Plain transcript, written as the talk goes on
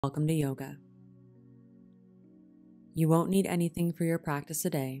Welcome to yoga. You won't need anything for your practice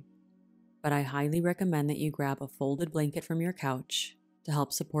today, but I highly recommend that you grab a folded blanket from your couch to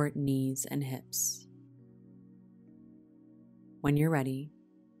help support knees and hips. When you're ready,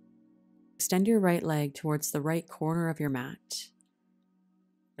 extend your right leg towards the right corner of your mat.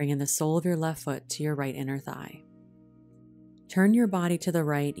 Bring in the sole of your left foot to your right inner thigh. Turn your body to the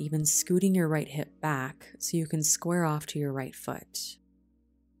right, even scooting your right hip back so you can square off to your right foot.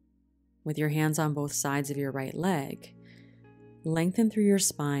 With your hands on both sides of your right leg, lengthen through your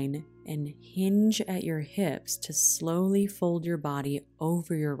spine and hinge at your hips to slowly fold your body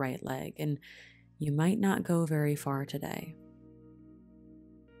over your right leg, and you might not go very far today.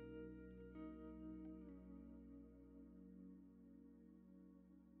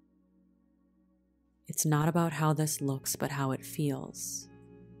 It's not about how this looks, but how it feels.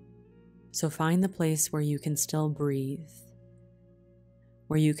 So find the place where you can still breathe,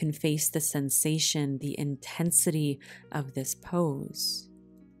 where you can face the sensation, the intensity of this pose,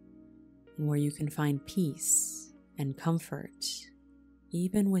 and where you can find peace and comfort,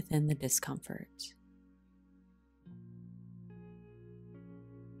 even within the discomfort.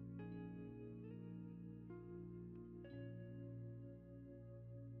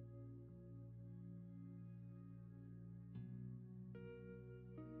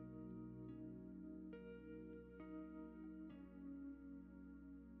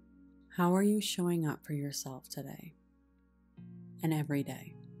 How are you showing up for yourself today and every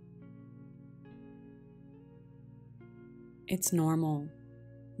day? It's normal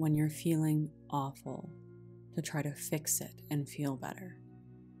when you're feeling awful to try to fix it and feel better.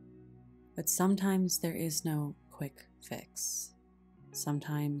 But sometimes there is no quick fix.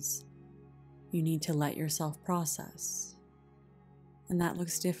 Sometimes you need to let yourself process, and that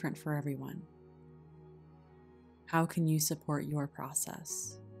looks different for everyone. How can you support your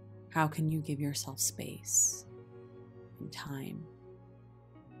process? How can you give yourself space and time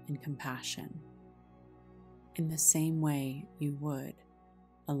and compassion in the same way you would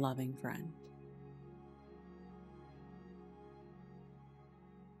a loving friend?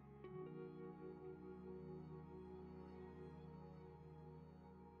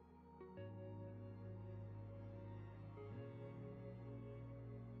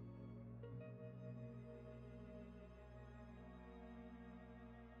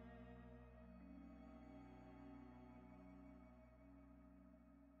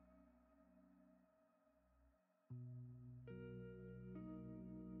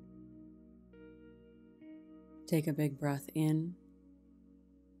 Take a big breath in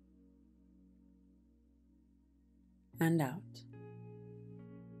and out.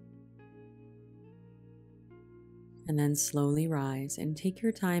 And then slowly rise and take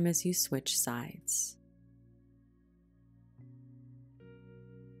your time as you switch sides.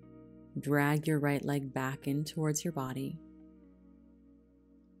 Drag your right leg back in towards your body.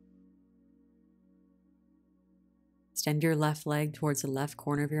 Extend your left leg towards the left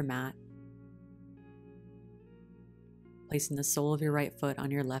corner of your mat, placing the sole of your right foot on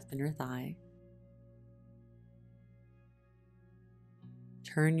your left inner thigh.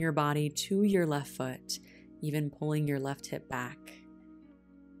 Turn your body to your left foot, even pulling your left hip back.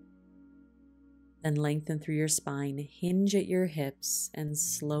 Then lengthen through your spine, hinge at your hips, and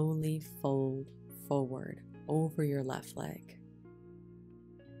slowly fold forward over your left leg.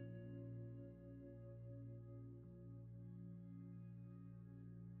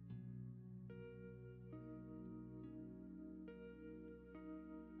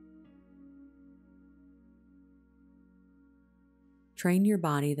 Train your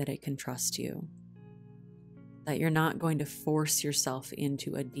body that it can trust you, that you're not going to force yourself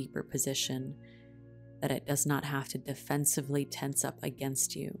into a deeper position, that it does not have to defensively tense up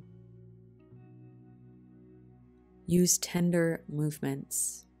against you. Use tender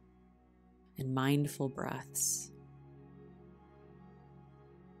movements and mindful breaths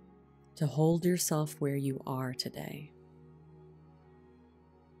to hold yourself where you are today,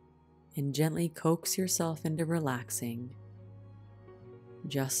 and gently coax yourself into relaxing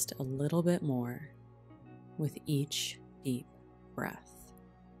just a little bit more with each deep breath.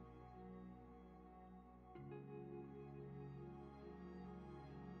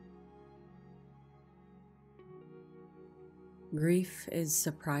 Grief is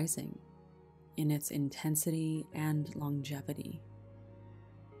surprising in its intensity and longevity.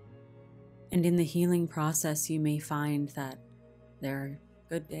 And in the healing process, you may find that there are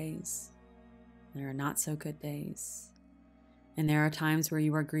good days, there are not so good days, and there are times where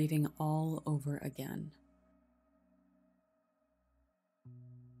you are grieving all over again.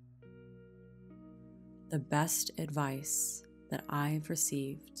 The best advice that I've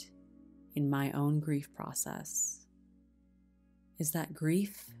received in my own grief process is that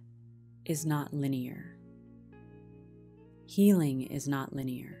grief is not linear. Healing is not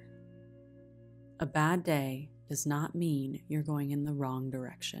linear. A bad day does not mean you're going in the wrong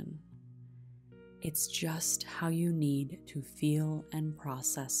direction. It's just how you need to feel and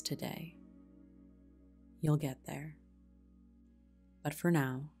process today. You'll get there. But for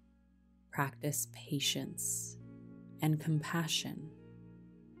now, practice patience and compassion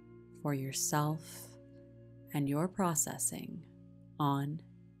for yourself and your processing on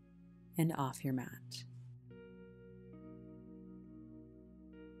and off your mat.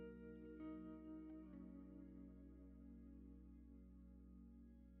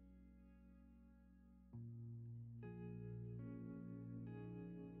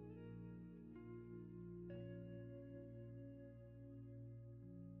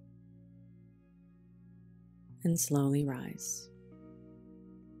 And slowly rise.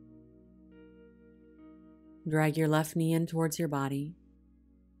 Drag your left knee in towards your body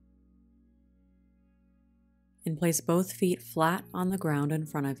and place both feet flat on the ground in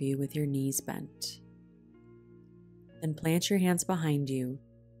front of you with your knees bent. Then plant your hands behind you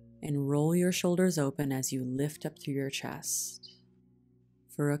and roll your shoulders open as you lift up through your chest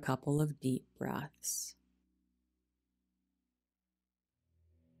for a couple of deep breaths.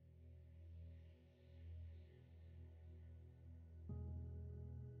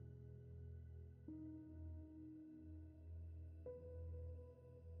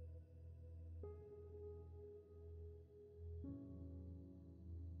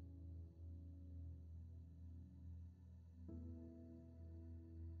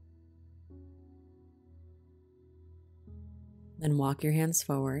 Then walk your hands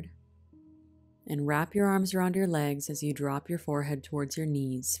forward and wrap your arms around your legs as you drop your forehead towards your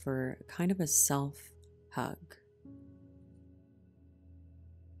knees for kind of a self-hug.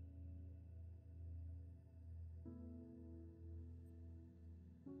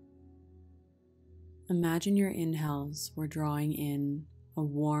 Imagine your inhales were drawing in a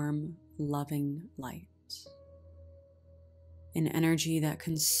warm, loving light, an energy that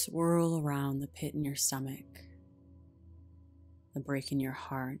can swirl around the pit in your stomach, the break in your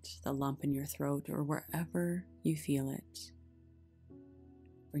heart, the lump in your throat, or wherever you feel it,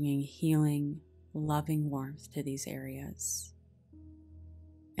 bringing healing, loving warmth to these areas.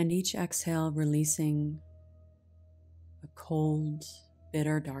 And each exhale releasing a cold,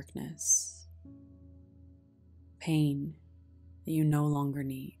 bitter darkness, pain that you no longer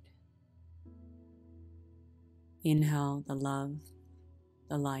need. Inhale the love,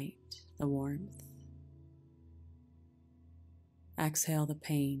 the light, the warmth. Exhale the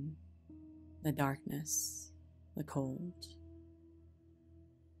pain, the darkness, the cold.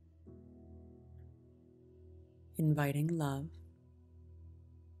 Inviting love,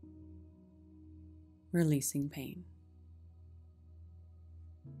 releasing pain.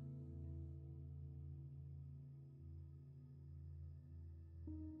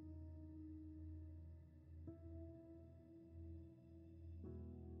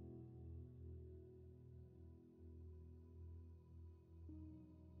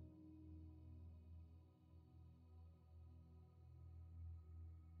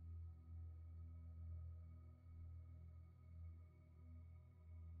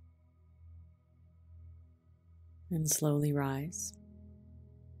 And slowly rise.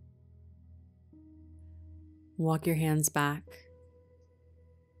 Walk your hands back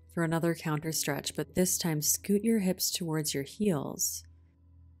for another counter stretch, but this time scoot your hips towards your heels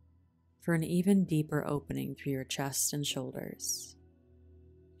for an even deeper opening through your chest and shoulders.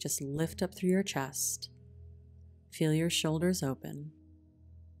 Just lift up through your chest. Feel your shoulders open.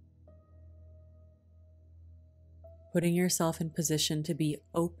 Putting yourself in position to be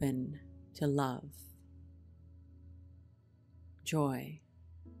open to love, joy,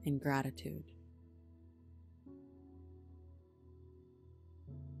 and gratitude.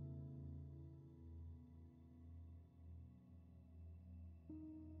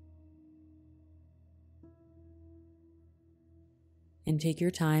 And take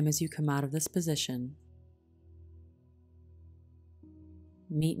your time as you come out of this position.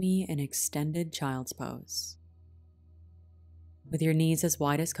 Meet me in extended child's pose, with your knees as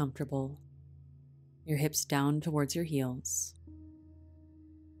wide as comfortable, your hips down towards your heels.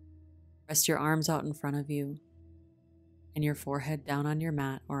 Rest your arms out in front of you and your forehead down on your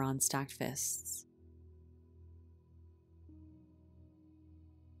mat or on stacked fists.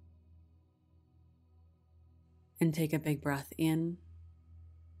 And take a big breath in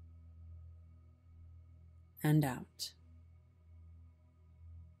and out.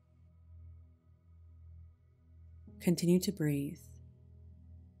 Continue to breathe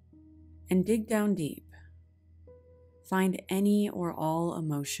and dig down deep. Find any or all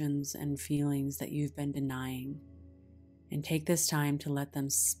emotions and feelings that you've been denying, and take this time to let them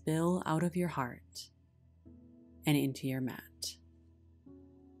spill out of your heart and into your mat.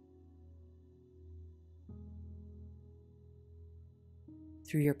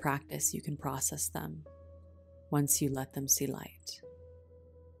 Through your practice, you can process them once you let them see light.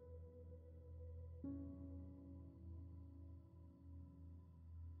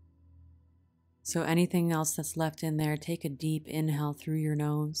 So anything else that's left in there, take a deep inhale through your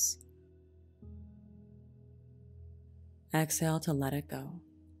nose. Exhale to let it go.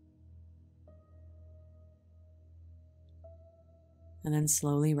 And then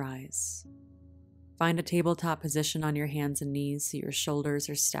slowly rise. Find a tabletop position on your hands and knees so your shoulders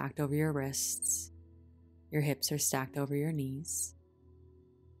are stacked over your wrists. Your hips are stacked over your knees.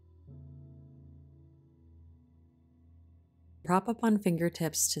 Prop up on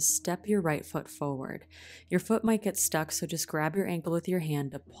fingertips to step your right foot forward. Your foot might get stuck, so just grab your ankle with your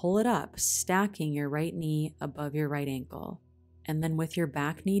hand to pull it up, stacking your right knee above your right ankle. And then with your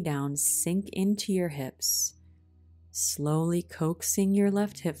back knee down, sink into your hips, slowly coaxing your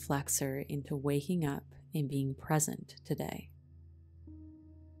left hip flexor into waking up and being present today.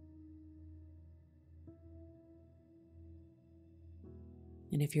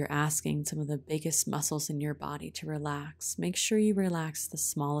 And if you're asking some of the biggest muscles in your body to relax, make sure you relax the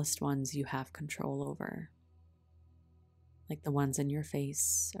smallest ones you have control over, like the ones in your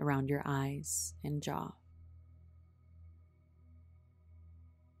face, around your eyes and jaw.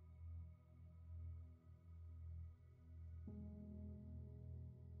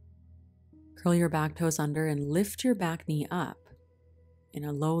 Curl your back toes under and lift your back knee up in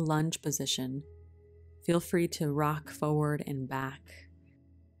a low lunge position. Feel free to rock forward and back,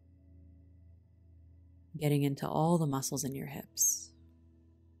 getting into all the muscles in your hips.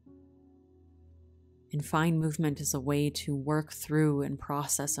 And find movement as a way to work through and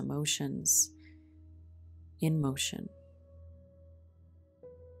process emotions in motion.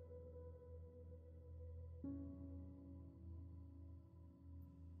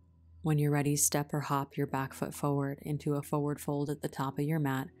 When you're ready, step or hop your back foot forward into a forward fold at the top of your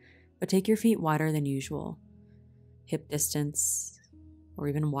mat, but take your feet wider than usual, hip distance, or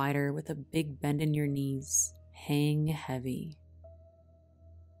even wider with a big bend in your knees. Hang heavy.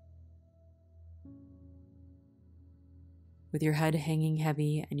 With your head hanging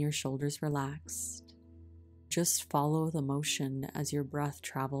heavy and your shoulders relaxed, just follow the motion as your breath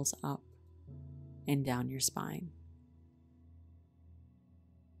travels up and down your spine.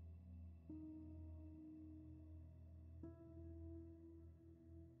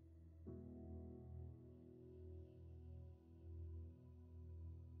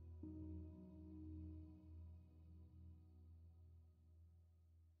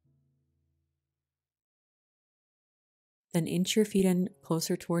 Then inch your feet in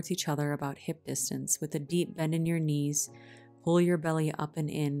closer towards each other, about hip distance. With a deep bend in your knees, pull your belly up and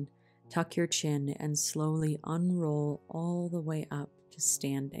in, tuck your chin, and slowly unroll all the way up to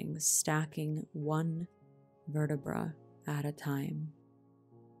standing, stacking one vertebra at a time.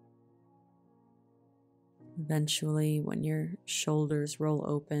 Eventually, when your shoulders roll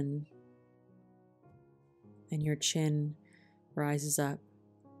open and your chin rises up,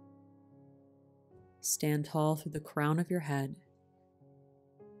 stand tall through the crown of your head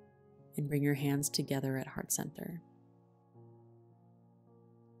and bring your hands together at heart center.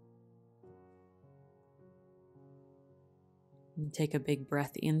 And take a big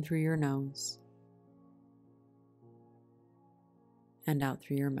breath in through your nose and out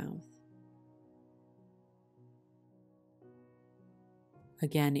through your mouth.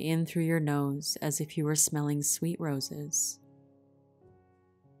 Again, in through your nose as if you were smelling sweet roses.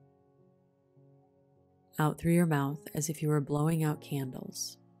 Out through your mouth as if you were blowing out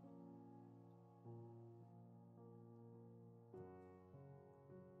candles.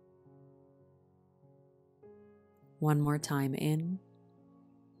 One more time in.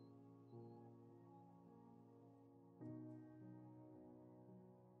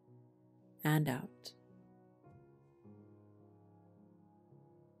 And out.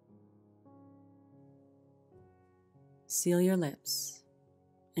 Seal your lips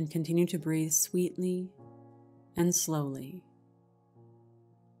and continue to breathe sweetly and slowly,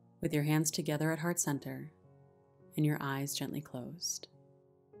 with your hands together at heart center and your eyes gently closed.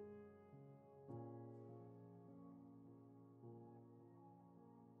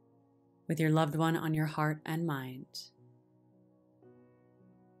 With your loved one on your heart and mind,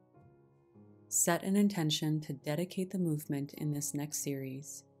 set an intention to dedicate the movement in this next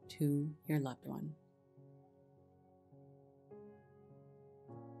series to your loved one.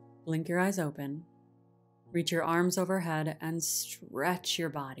 Blink your eyes open. Reach your arms overhead and stretch your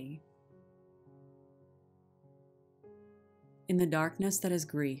body. In the darkness that is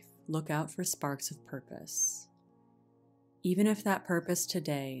grief, look out for sparks of purpose. Even if that purpose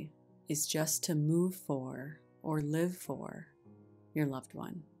today is just to move for or live for your loved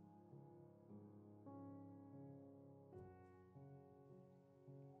one.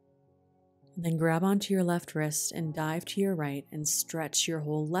 And then grab onto your left wrist and dive to your right and stretch your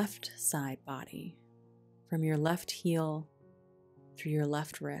whole left side body from your left heel through your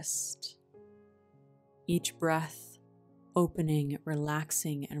left wrist. Each breath opening,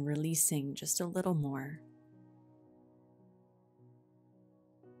 relaxing, and releasing just a little more.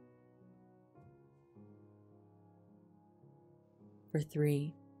 For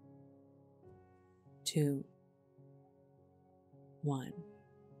 3, 2, 1.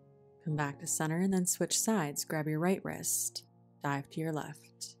 Come back to center and then switch sides. Grab your right wrist, dive to your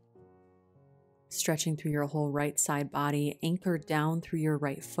left. Stretching through your whole right side body, anchor down through your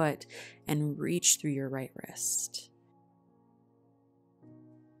right foot, and reach through your right wrist.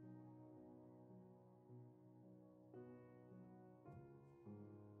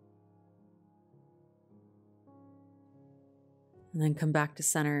 And then come back to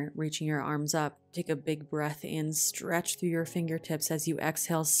center, reaching your arms up. Take a big breath in, stretch through your fingertips as you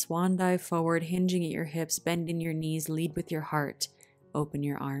exhale, swan dive forward, hinging at your hips, bend in your knees, lead with your heart. Open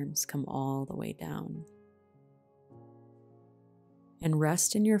your arms, come all the way down. And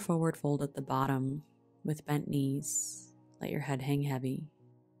rest in your forward fold at the bottom with bent knees. Let your head hang heavy.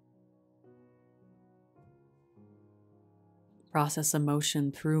 Process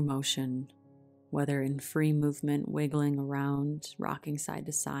emotion through motion, whether in free movement, wiggling around, rocking side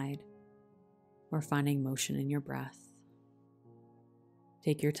to side, or finding motion in your breath.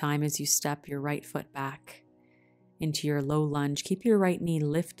 Take your time as you step your right foot back into your low lunge. Keep your right knee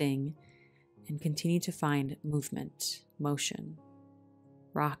lifting and continue to find movement, motion,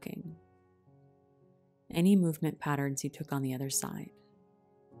 rocking, any movement patterns you took on the other side.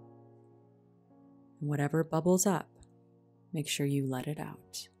 And whatever bubbles up, make sure you let it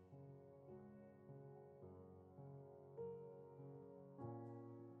out.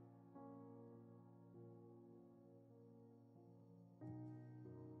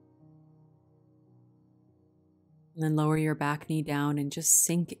 And then lower your back knee down and just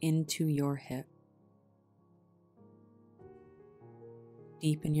sink into your hip.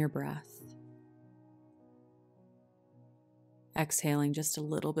 Deepen your breath. Exhaling just a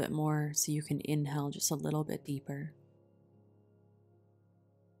little bit more so you can inhale just a little bit deeper.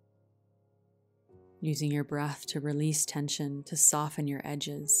 Using your breath to release tension, to soften your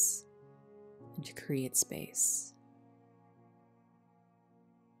edges, and to create space.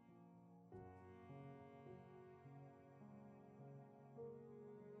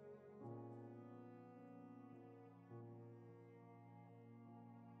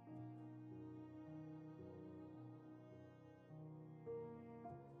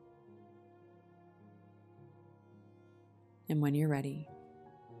 And when you're ready,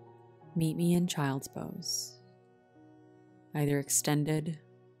 meet me in child's pose, either extended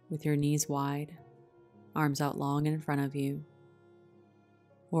with your knees wide, arms out long and in front of you,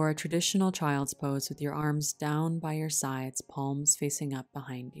 or a traditional child's pose with your arms down by your sides, palms facing up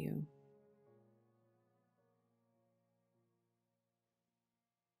behind you.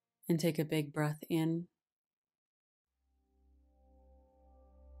 And take a big breath in,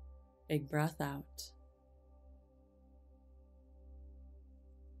 big breath out.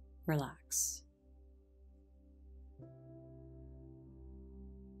 Relax.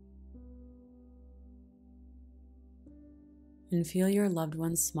 And feel your loved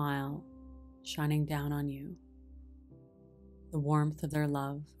one's smile shining down on you, the warmth of their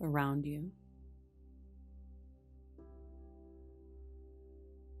love around you.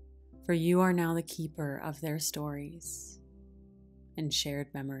 For you are now the keeper of their stories and shared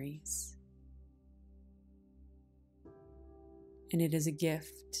memories. And it is a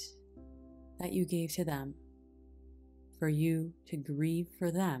gift that you gave to them for you to grieve for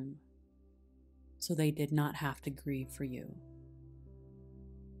them so they did not have to grieve for you.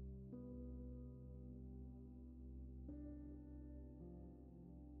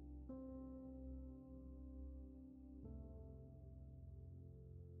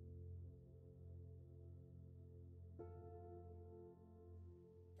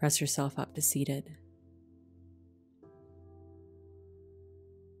 Press yourself up to seated.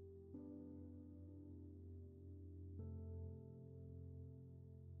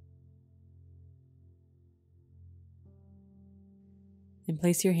 And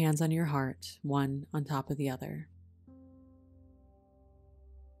place your hands on your heart, one on top of the other.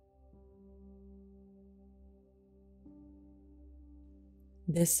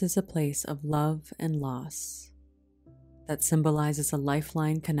 This is a place of love and loss that symbolizes a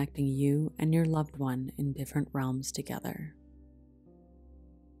lifeline connecting you and your loved one in different realms together.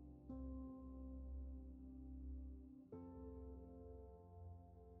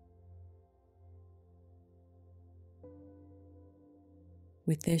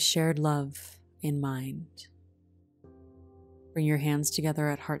 With this shared love in mind, bring your hands together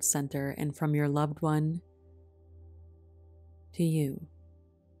at heart center, and from your loved one to you,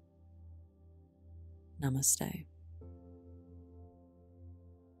 namaste.